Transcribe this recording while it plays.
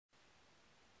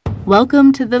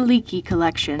Welcome to the Leakey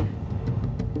Collection.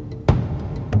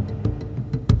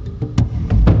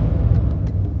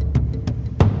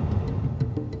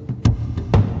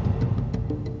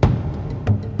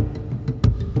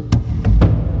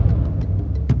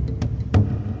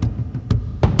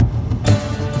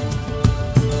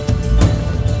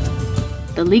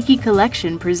 The Leakey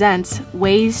Collection presents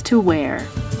Ways to Wear.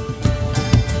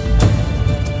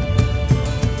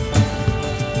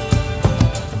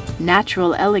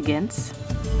 Natural elegance,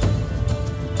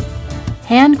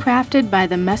 handcrafted by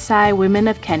the Maasai women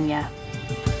of Kenya.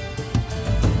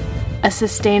 A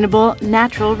sustainable,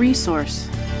 natural resource.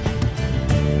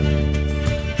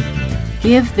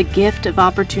 Give the gift of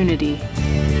opportunity.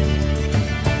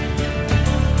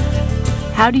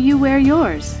 How do you wear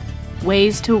yours?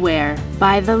 Ways to Wear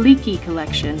by the Leakey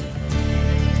Collection.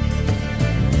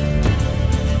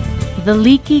 The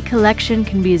Leakey Collection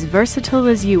can be as versatile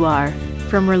as you are,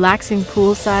 from relaxing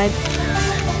poolside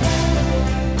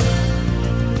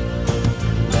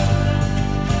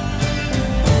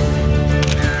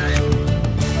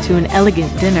to an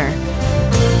elegant dinner,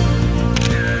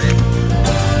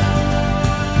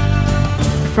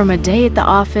 from a day at the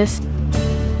office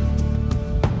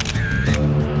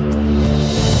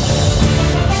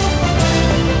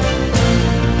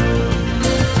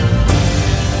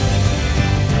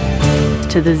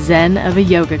to the zen of a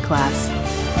yoga class.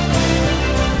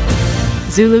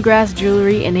 Zulu Grass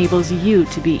jewelry enables you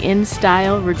to be in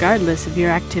style regardless of your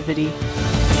activity.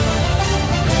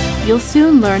 You'll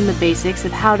soon learn the basics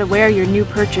of how to wear your new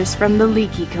purchase from the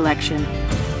Leakey Collection.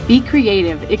 Be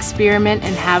creative, experiment,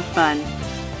 and have fun.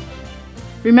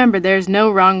 Remember, there's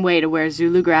no wrong way to wear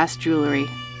Zulu Grass jewelry.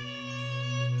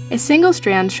 A single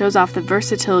strand shows off the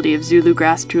versatility of Zulu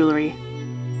Grass jewelry.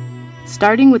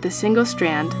 Starting with a single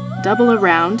strand, double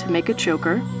around to make a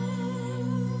choker.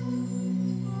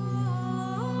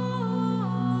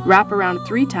 Wrap around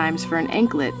 3 times for an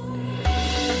anklet,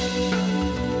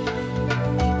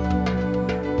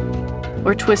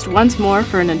 or twist once more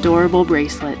for an adorable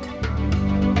bracelet.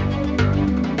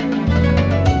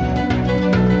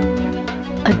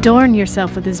 Adorn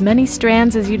yourself with as many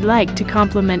strands as you'd like to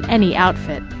complement any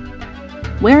outfit.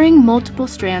 Wearing multiple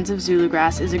strands of Zulu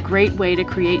Grass is a great way to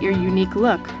create your unique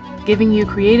look, giving you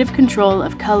creative control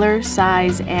of color,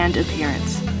 size, and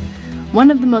appearance. One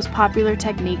of the most popular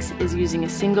techniques is using a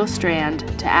single strand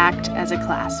to act as a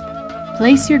clasp.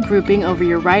 Place your grouping over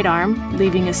your right arm,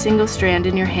 leaving a single strand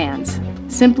in your hands.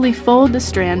 Simply fold the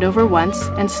strand over once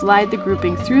and slide the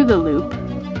grouping through the loop,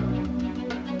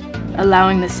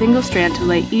 allowing the single strand to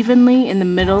lay evenly in the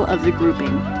middle of the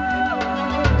grouping.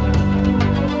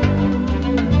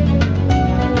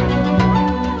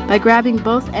 By grabbing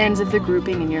both ends of the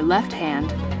grouping in your left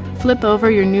hand, flip over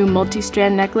your new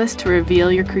multi-strand necklace to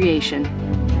reveal your creation.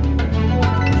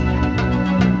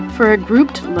 For a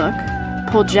grouped look,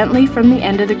 pull gently from the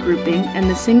end of the grouping and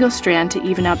the single strand to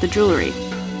even out the jewelry.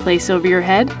 Place over your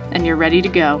head and you're ready to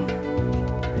go.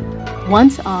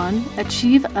 Once on,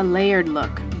 achieve a layered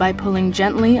look by pulling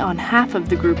gently on half of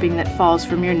the grouping that falls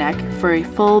from your neck for a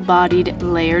full-bodied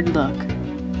layered look.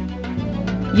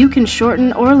 You can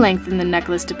shorten or lengthen the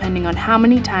necklace depending on how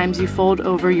many times you fold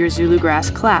over your Zulu Grass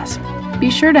clasp. Be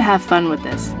sure to have fun with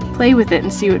this. Play with it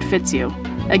and see what fits you.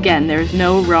 Again, there is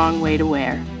no wrong way to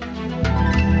wear.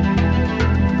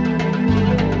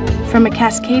 From a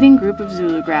cascading group of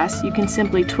Zulu Grass, you can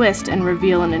simply twist and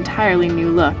reveal an entirely new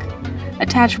look.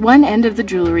 Attach one end of the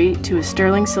jewelry to a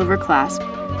sterling silver clasp.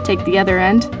 Take the other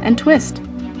end and twist.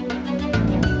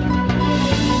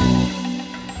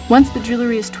 Once the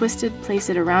jewelry is twisted, place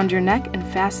it around your neck and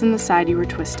fasten the side you were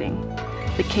twisting.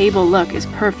 The cable look is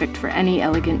perfect for any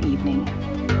elegant evening.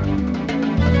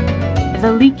 The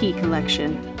Leakey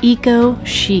Collection, Eco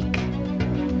Chic.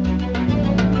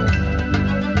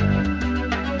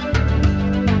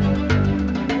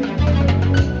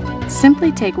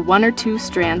 Simply take 1 or 2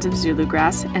 strands of Zulu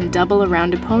Grass and double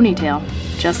around a ponytail,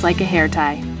 just like a hair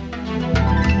tie.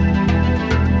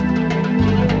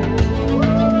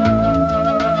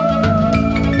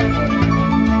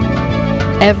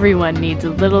 Everyone needs a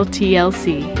little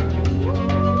TLC.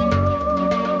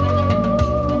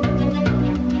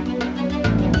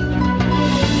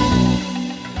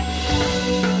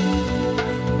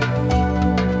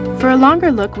 For a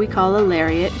longer look we call a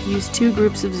lariat, use 2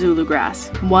 groups of Zulu Grass,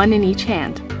 1 in each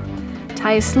hand.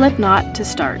 Tie a slip knot to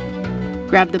start.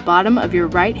 Grab the bottom of your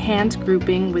right hand's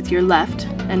grouping with your left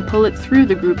and pull it through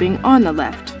the grouping on the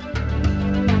left.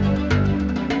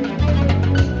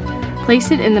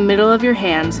 Place it in the middle of your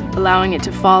hands, allowing it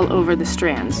to fall over the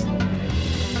strands.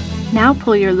 Now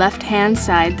pull your left hand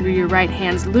side through your right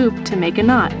hand's loop to make a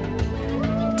knot.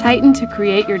 Tighten to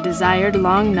create your desired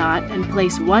long knot and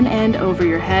place one end over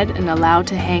your head and allow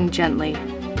to hang gently.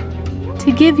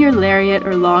 To give your lariat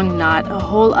or long knot a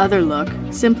whole other look,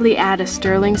 simply add a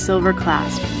sterling silver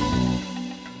clasp.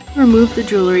 Remove the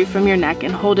jewelry from your neck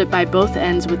and hold it by both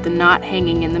ends with the knot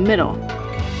hanging in the middle.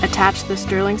 Attach the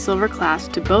sterling silver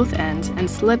clasp to both ends and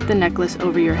slip the necklace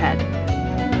over your head.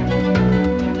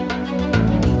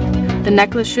 The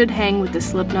necklace should hang with the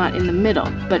slip knot in the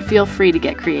middle, but feel free to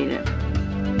get creative.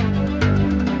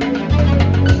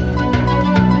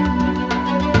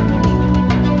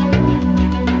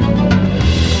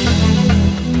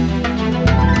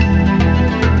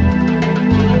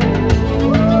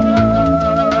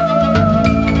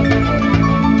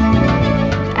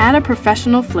 Add a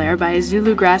professional flare by a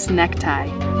Zulu grass necktie.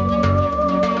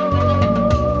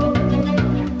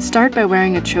 Start by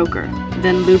wearing a choker,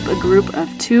 then loop a group of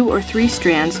 2 or 3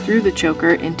 strands through the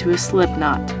choker into a slip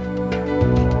knot.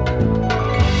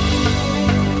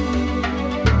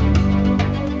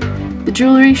 The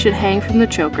jewelry should hang from the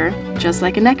choker, just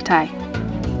like a necktie.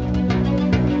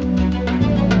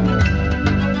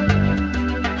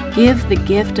 Give the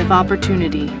gift of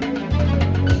opportunity.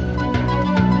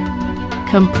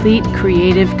 Complete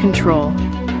creative control.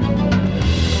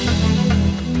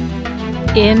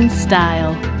 In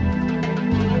style.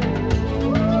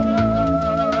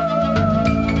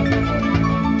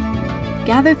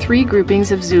 Gather 3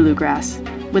 groupings of Zulu grass.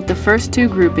 With the first 2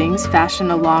 groupings,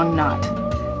 fashion a long knot.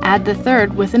 Add the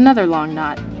third with another long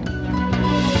knot.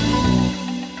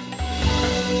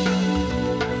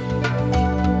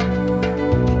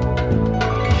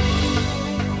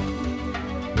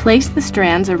 Place the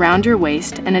strands around your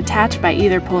waist and attach by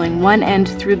either pulling one end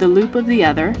through the loop of the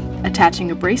other, attaching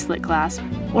a bracelet clasp,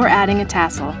 or adding a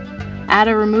tassel. Add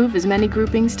or remove as many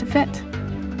groupings to fit.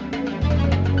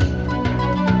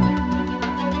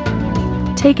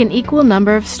 Take an equal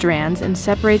number of strands and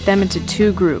separate them into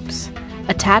 2 groups.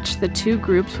 Attach the 2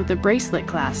 groups with a bracelet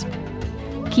clasp.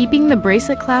 Keeping the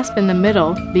bracelet clasp in the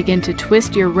middle, begin to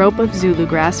twist your rope of Zulu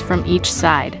grass from each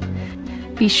side.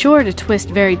 Be sure to twist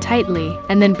very tightly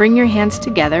and then bring your hands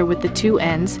together with the 2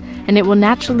 ends and it will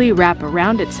naturally wrap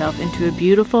around itself into a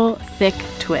beautiful, thick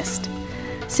twist.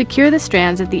 Secure the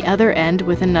strands at the other end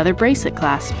with another bracelet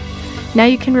clasp. Now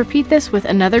you can repeat this with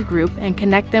another group and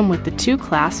connect them with the 2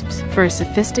 clasps for a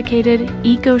sophisticated,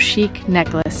 eco-chic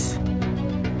necklace.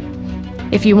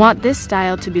 If you want this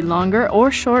style to be longer or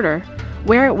shorter,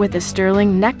 wear it with a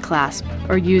sterling neck clasp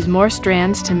or use more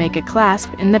strands to make a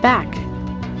clasp in the back.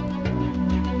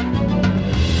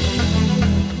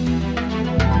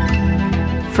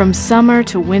 From summer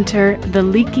to winter, the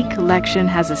Leakey Collection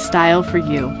has a style for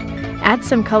you. Add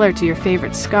some color to your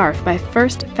favorite scarf by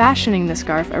first fashioning the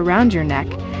scarf around your neck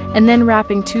and then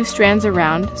wrapping 2 strands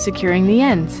around, securing the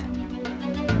ends.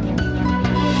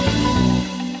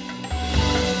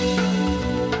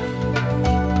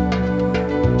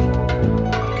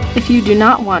 If you do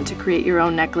not want to create your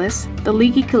own necklace, the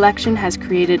Leakey Collection has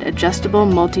created adjustable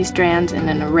multi-strands in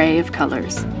an array of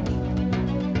colors.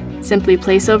 Simply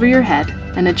place over your head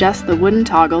and adjust the wooden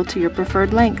toggle to your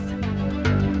preferred length.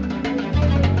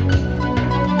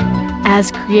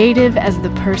 As creative as the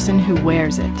person who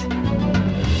wears it.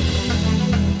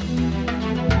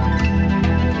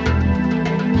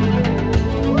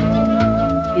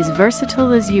 As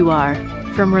versatile as you are,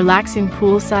 from relaxing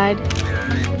poolside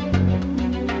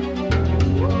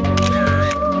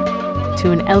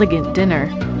to an elegant dinner.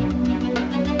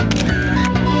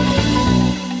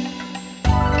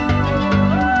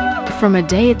 From a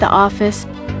day at the office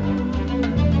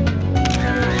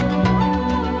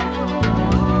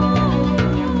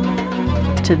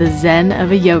to the zen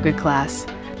of a yoga class.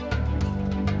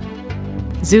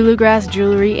 Zulu grass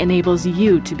jewelry enables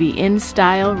you to be in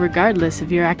style regardless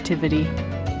of your activity.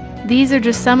 These are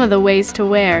just some of the ways to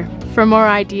wear. For more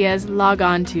ideas, log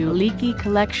on to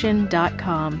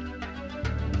leakeycollection.com.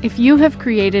 If you have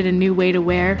created a new way to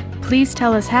wear, please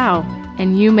tell us how,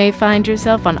 and you may find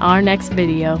yourself on our next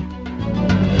video.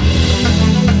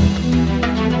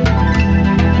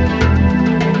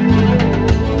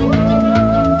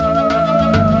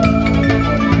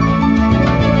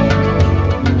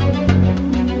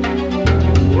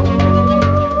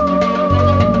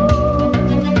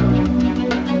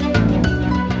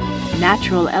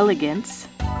 Natural elegance,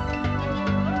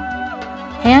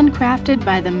 handcrafted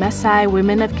by the Maasai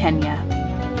women of Kenya.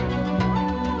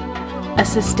 A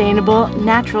sustainable,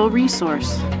 natural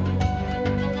resource.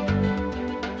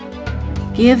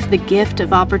 Give the gift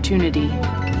of opportunity.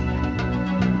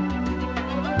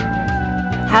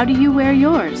 How do you wear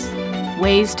yours?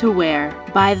 Ways to wear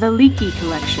by the Leakey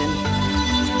Collection.